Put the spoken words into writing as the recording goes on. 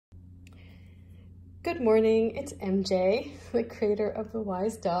Good morning, it's MJ, the creator of the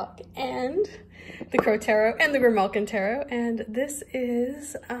Wise Dog and the Crow Tarot and the Grimalkin Tarot, and this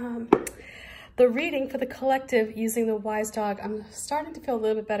is the reading for the collective using the Wise Dog. I'm starting to feel a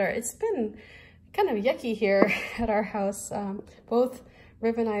little bit better. It's been kind of yucky here at our house. Both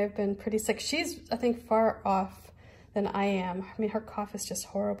Riv and I have been pretty sick. She's, I think, far off than I am. I mean, her cough is just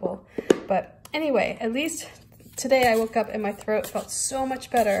horrible. But anyway, at least today I woke up and my throat felt so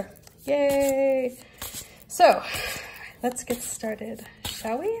much better. Yay! So, let's get started,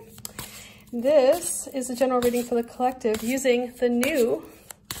 shall we? This is a general reading for the collective using the new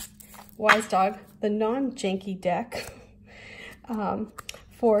Wise Dog, the non-janky deck,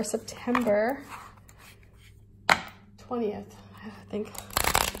 for September 20th, I think.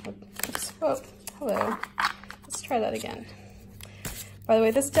 Oops, oh, hello. Let's try that again. By the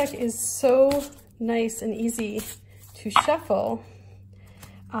way, this deck is so nice and easy to shuffle.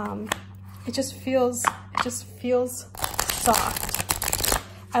 It just feels soft.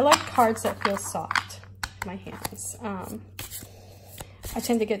 I like cards that feel soft in my hands. I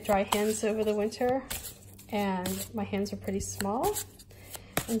tend to get dry hands over the winter and my hands are pretty small.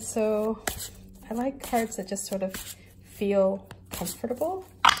 And so I like cards that just sort of feel comfortable.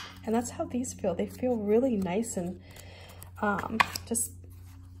 And that's how these feel. They feel really nice and just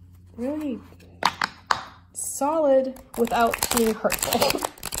really solid without being hurtful.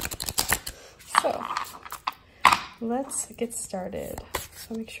 So let's get started.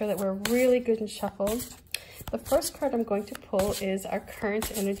 So make sure that we're really good and shuffled. The first card I'm going to pull is our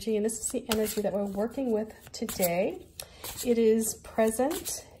current energy, and this is the energy that we're working with today. It is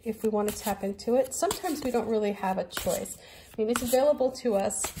present if we want to tap into it. Sometimes we don't really have a choice. I mean, it's available to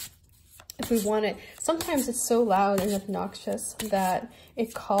us if we want it. Sometimes it's so loud and obnoxious that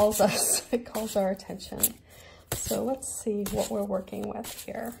it calls us, it calls our attention. So let's see what we're working with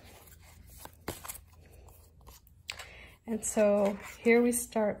here. And so here we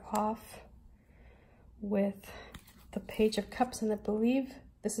start off with the Page of Cups, and I believe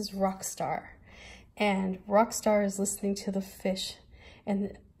this is Rockstar. And Rockstar is listening to the fish,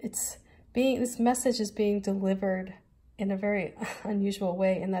 and this message is being delivered in a very unusual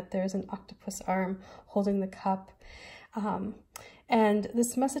way, in that there's an octopus arm holding the cup. And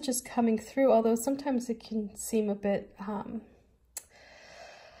this message is coming through, although sometimes it can seem a bit,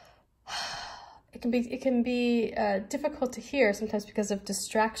 it can be difficult to hear sometimes because of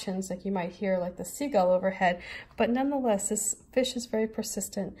distractions, like you might hear like the seagull overhead. But nonetheless, this fish is very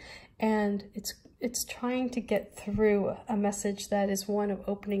persistent, and it's trying to get through a message that is one of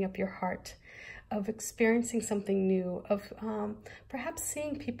opening up your heart, of experiencing something new, of perhaps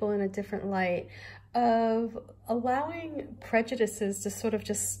seeing people in a different light, of allowing prejudices to sort of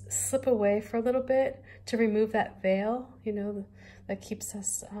just slip away for a little bit, to remove that veil, you know, that keeps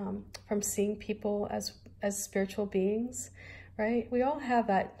us from seeing people as spiritual beings, right? We all have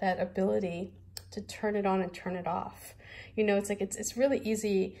that ability to turn it on and turn it off. You know, it's like it's really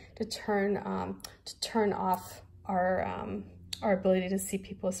easy to turn off our ability to see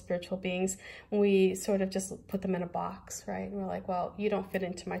people as spiritual beings when we sort of just put them in a box, right? And we're like, well, you don't fit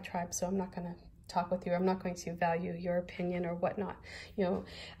into my tribe, so I'm not going to talk with you. I'm not going to value your opinion or whatnot. You know,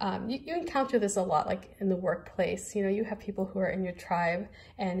 you encounter this a lot, like in the workplace. You know, you have people who are in your tribe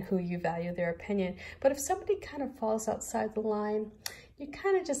and who you value their opinion. But if somebody kind of falls outside the line, you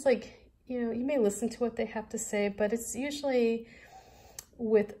kind of just like, you know, you may listen to what they have to say, but it's usually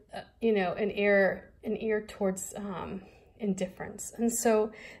with, you know, an ear towards indifference. And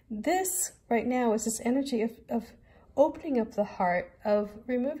so this right now is this energy of opening up the heart, of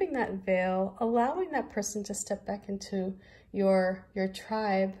removing that veil, allowing that person to step back into your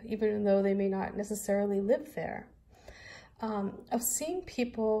tribe, even though they may not necessarily live there, of seeing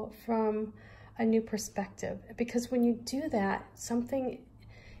people from a new perspective. Because when you do that, something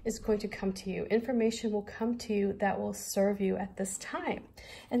is going to come to you. Information will come to you that will serve you at this time.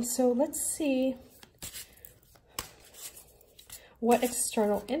 And so let's see what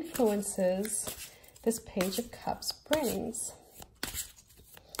external influences this Page of Cups brings.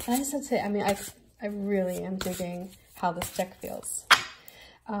 And I just have to say, I mean, I really am digging how this deck feels.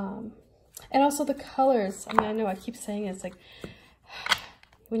 And also the colors. I mean, I know I keep saying it, it's like,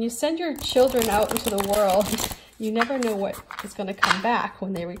 when you send your children out into the world, you never know what is going to come back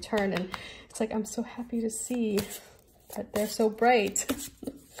when they return. And it's like, I'm so happy to see that they're so bright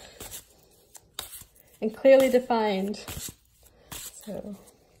and clearly defined. So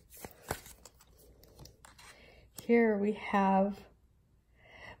here we have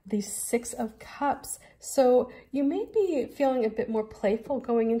the Six of Cups. So you may be feeling a bit more playful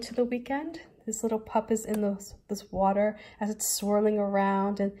going into the weekend. This little pup is in this water as it's swirling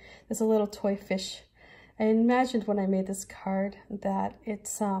around, and there's a little toy fish I imagined when I made this card that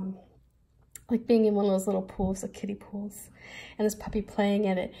it's like being in one of those little pools, the kiddie pools, and this puppy playing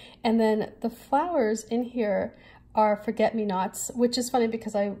in it. And then the flowers in here are forget-me-nots, which is funny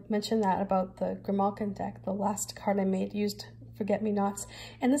because I mentioned that about the Grimalkin deck. The last card I made used forget-me-nots.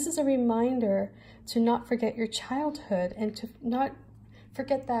 And this is a reminder to not forget your childhood and to not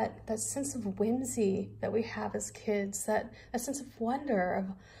forget that sense of whimsy that we have as kids, that a sense of wonder,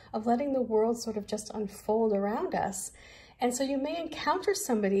 of letting the world sort of just unfold around us. And so you may encounter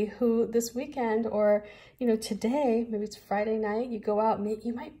somebody who this weekend, or, you know, today, maybe it's Friday night, you go out,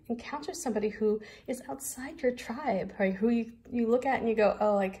 you might encounter somebody who is outside your tribe, or who you look at and you go,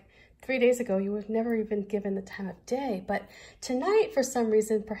 oh, like 3 days ago, you would never even given the time of day. But tonight, for some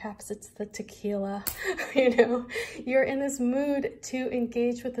reason, perhaps it's the tequila, you know, you're in this mood to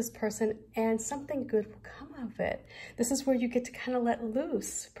engage with this person and something good will come of it. This is where you get to kind of let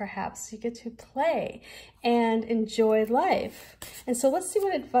loose, perhaps. You get to play and enjoy life. And so let's see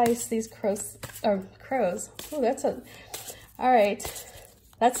what advice these crows, oh, all right.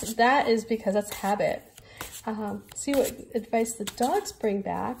 That is because that's habit. See what advice the dogs bring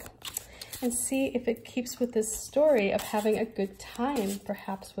back and see if it keeps with this story of having a good time,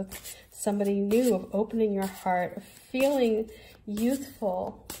 perhaps with somebody new, of opening your heart, of feeling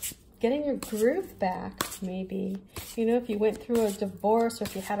youthful, getting your groove back, maybe. You know, if you went through a divorce or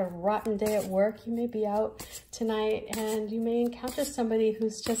if you had a rotten day at work, you may be out tonight and you may encounter somebody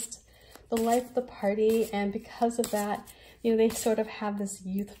who's just the life of the party, and because of that, you know, they sort of have this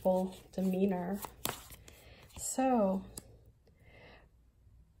youthful demeanor. So,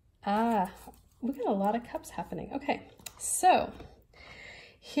 we got a lot of cups happening. Okay, so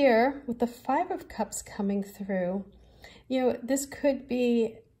here with the 5 of Cups coming through, you know, this could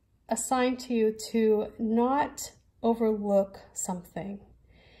be a sign to you to not overlook something.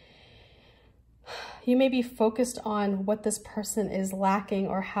 You may be focused on what this person is lacking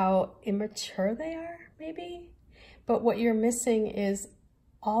or how immature they are, maybe, but what you're missing is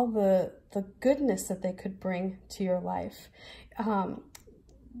all the goodness that they could bring to your life.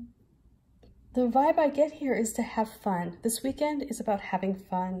 The vibe I get here is to have fun. This weekend is about having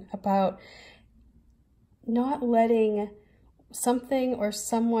fun, about not letting something or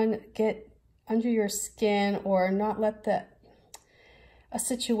someone get under your skin, or not let a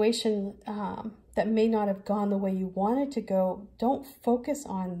situation that may not have gone the way you wanted to go. Don't focus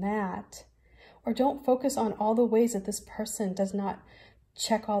on that, or don't focus on all the ways that this person does not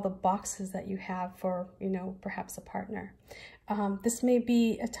check all the boxes that you have for, you know, perhaps a partner. This may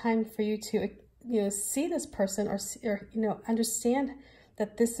be a time for you to, you know, see this person or you know, understand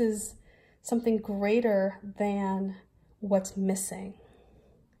that this is something greater than what's missing.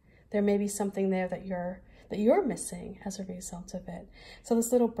 There may be something there that you're missing as a result of it. So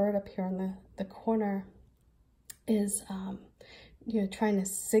this little bird up here in the corner is, you know, trying to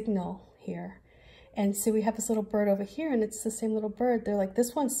signal here. And so we have this little bird over here, and it's the same little bird. They're like,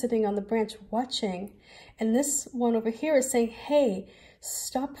 this one's sitting on the branch watching, and this one over here is saying, hey,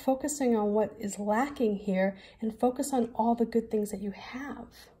 stop focusing on what is lacking here and focus on all the good things that you have.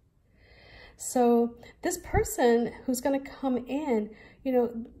 So this person who's going to come in, you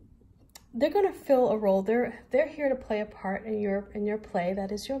know, they're going to fill a role. They're here to play a part in your play.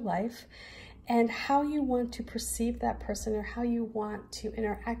 That is your life. And how you want to perceive that person or how you want to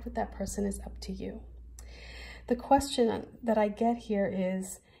interact with that person is up to you. The question that I get here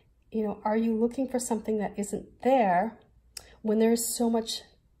is, you know, are you looking for something that isn't there when there's so much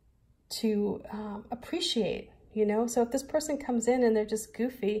to appreciate, you know? So if this person comes in and they're just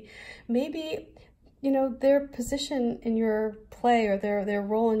goofy, maybe, you know, their position in your play or their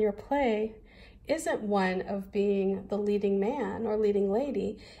role in your play isn't one of being the leading man or leading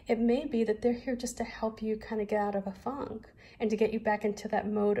lady. It may be that they're here just to help you kind of get out of a funk and to get you back into that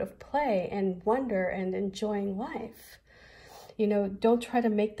mode of play and wonder and enjoying life. You know, don't try to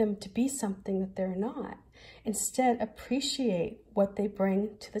make them to be something that they're not. Instead, appreciate what they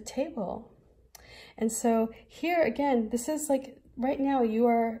bring to the table. And so here again, this is like right now you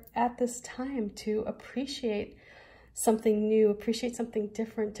are at this time to appreciate something new, appreciate something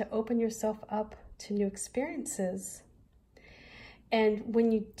different, to open yourself up to new experiences. And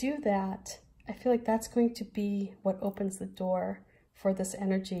when you do that, I feel like that's going to be what opens the door for this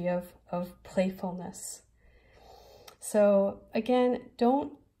energy of playfulness. So again,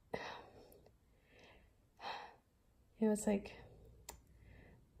 don't, you know, it's like,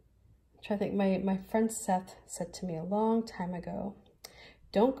 I'm trying to think, my friend Sept said to me a long time ago,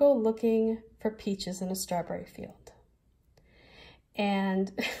 don't go looking for peaches in a strawberry field.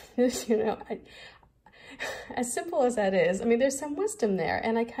 And, you know, as simple as that is, I mean, there's some wisdom there.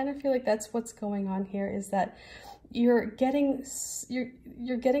 And I kind of feel like that's what's going on here, is that you're getting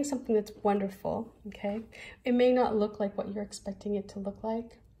something that's wonderful, okay? It may not look like what you're expecting it to look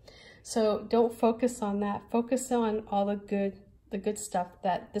like. So don't focus on that. Focus on all the good stuff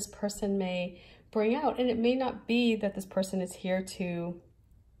that this person may bring out. And it may not be that this person is here to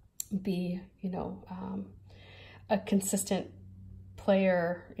be, you know, a consistent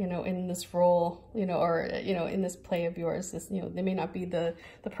player, you know, in this role, you know, or, you know, in this play of yours. This, you know, they may not be the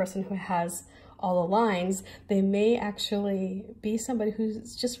person who has all the lines. They may actually be somebody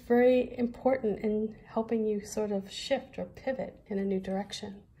who's just very important in helping you sort of shift or pivot in a new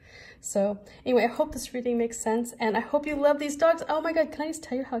direction. So anyway, I hope this reading makes sense, and I hope you love these dogs. Oh my God, can I just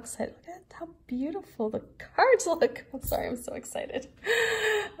tell you how excited, look at how beautiful the cards look. I'm sorry, I'm so excited.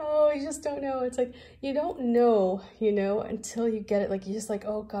 Oh, you just don't know. It's like, you don't know, you know, until you get it. Like, you're just like,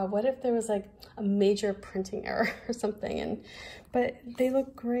 oh God, what if there was like a major printing error or something? But they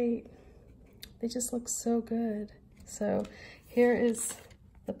look great. They just look so good. So here is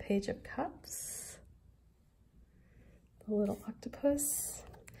the Page of Cups, the little octopus.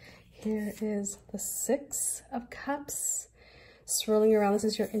 Here is the Six of Cups, swirling around. This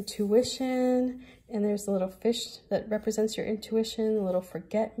is your intuition. And there's the little fish that represents your intuition, the little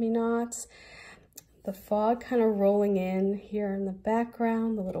forget-me-nots. The fog kind of rolling in here in the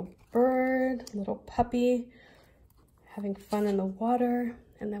background, the little bird, little puppy, having fun in the water.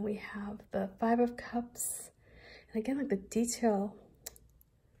 And then we have the Five of Cups. And again, like the detail,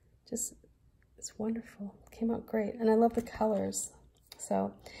 just, it's wonderful. It came out great. And I love the colors.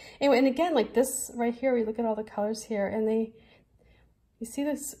 So anyway, and again, like this right here, we look at all the colors here, and you see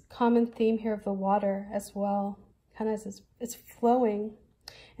this common theme here of the water as well. Kind of it's flowing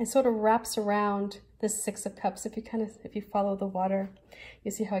and sort of wraps around this Six of Cups. If you follow the water, you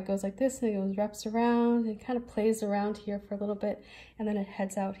see how it goes like this, and it goes, wraps around, and kind of plays around here for a little bit, and then it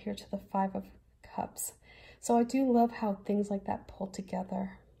heads out here to the Five of Cups. So I do love how things like that pull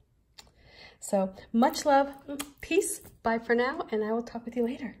together. So much love, peace, bye for now, and I will talk with you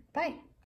later. Bye.